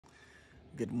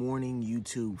Good morning,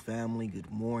 YouTube family.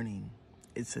 Good morning.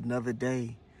 It's another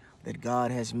day that God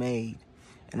has made,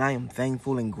 and I am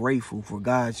thankful and grateful for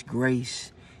God's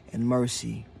grace and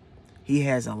mercy. He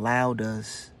has allowed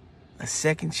us a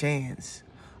second chance,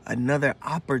 another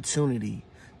opportunity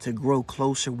to grow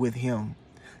closer with Him,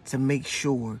 to make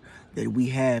sure that we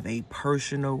have a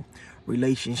personal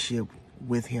relationship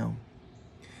with Him.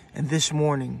 And this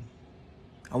morning,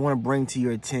 I want to bring to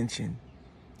your attention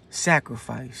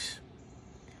sacrifice.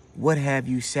 What have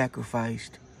you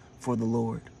sacrificed for the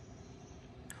Lord?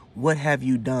 What have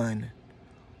you done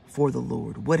for the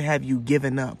Lord? What have you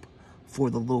given up for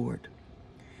the Lord?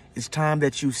 It's time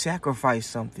that you sacrifice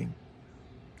something.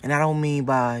 And I don't mean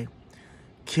by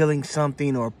killing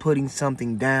something or putting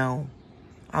something down.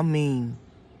 I mean,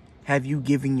 have you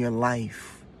given your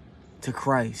life to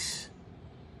Christ?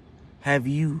 Have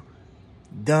you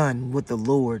done what the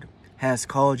Lord has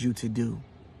called you to do?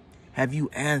 Have you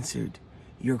answered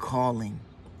your calling?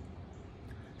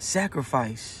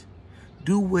 Sacrifice.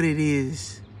 Do what it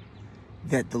is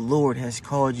that the Lord has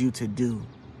called you to do.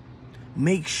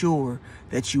 Make sure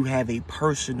that you have a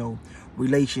personal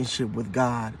relationship with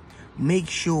God. Make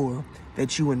sure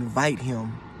that you invite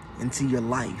Him into your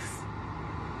life.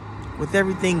 With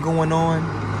everything going on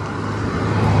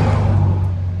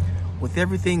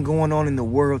in the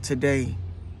world today,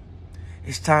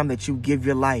 it's time that you give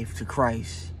your life to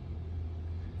Christ.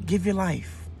 Give your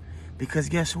life. Because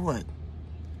guess what?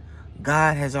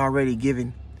 God has already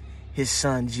given His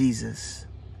Son, Jesus,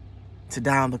 to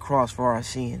die on the cross for our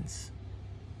sins.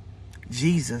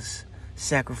 Jesus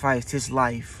sacrificed His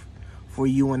life for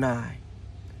you and I.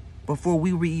 Before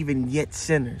we were even yet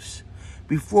sinners,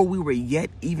 before we were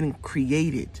yet even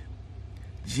created,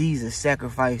 Jesus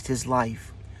sacrificed His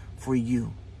life for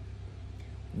you.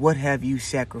 What have you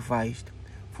sacrificed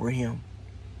for Him?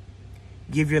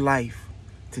 Give your life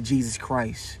to Jesus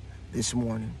Christ this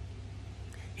morning.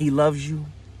 He loves you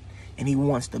and He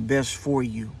wants the best for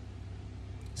you.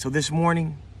 So this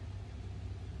morning,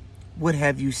 what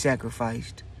have you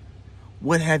sacrificed?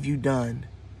 What have you done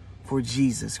for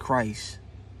Jesus Christ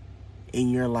in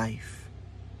your life?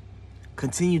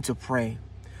 Continue to pray.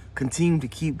 Continue to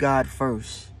keep God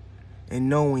first, and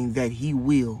knowing that He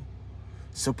will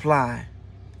supply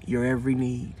your every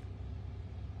need.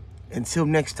 Until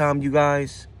next time, you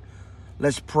guys,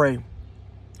 let's pray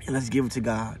and let's give it to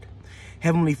God.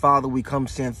 Heavenly Father, we come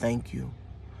saying thank you.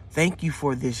 Thank you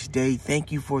for this day.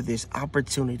 Thank you for this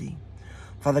opportunity.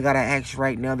 Father God, I ask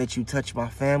right now that you touch my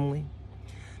family,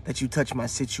 that you touch my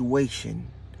situation.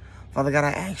 Father God,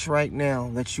 I ask right now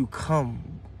that you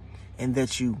come and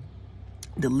that you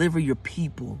deliver your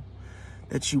people,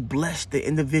 that you bless the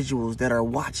individuals that are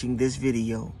watching this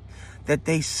video, that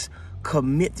they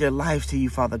commit their lives to you,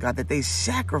 Father God, that they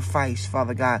sacrifice,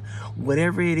 Father God,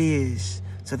 whatever it is,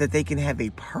 so that they can have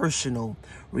a personal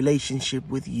relationship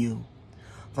with you.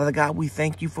 Father God, we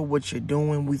thank you for what you're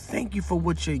doing. We thank you for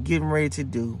what you're getting ready to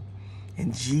do.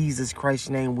 In Jesus Christ's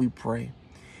name we pray.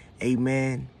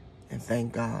 Amen and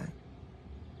thank God.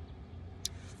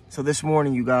 So this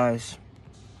morning, you guys,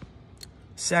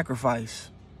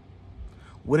 sacrifice.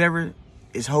 Whatever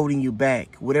is holding you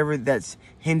back, whatever that's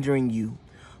hindering you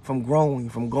from growing,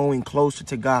 from going closer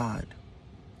to God,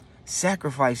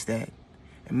 sacrifice that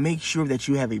and make sure that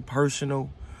you have a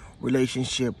personal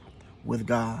relationship with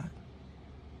God.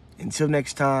 Until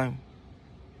next time,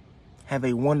 have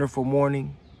a wonderful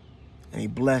morning and a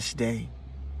blessed day.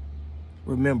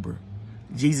 Remember,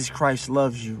 Jesus Christ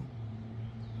loves you.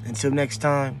 Until next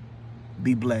time,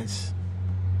 be blessed.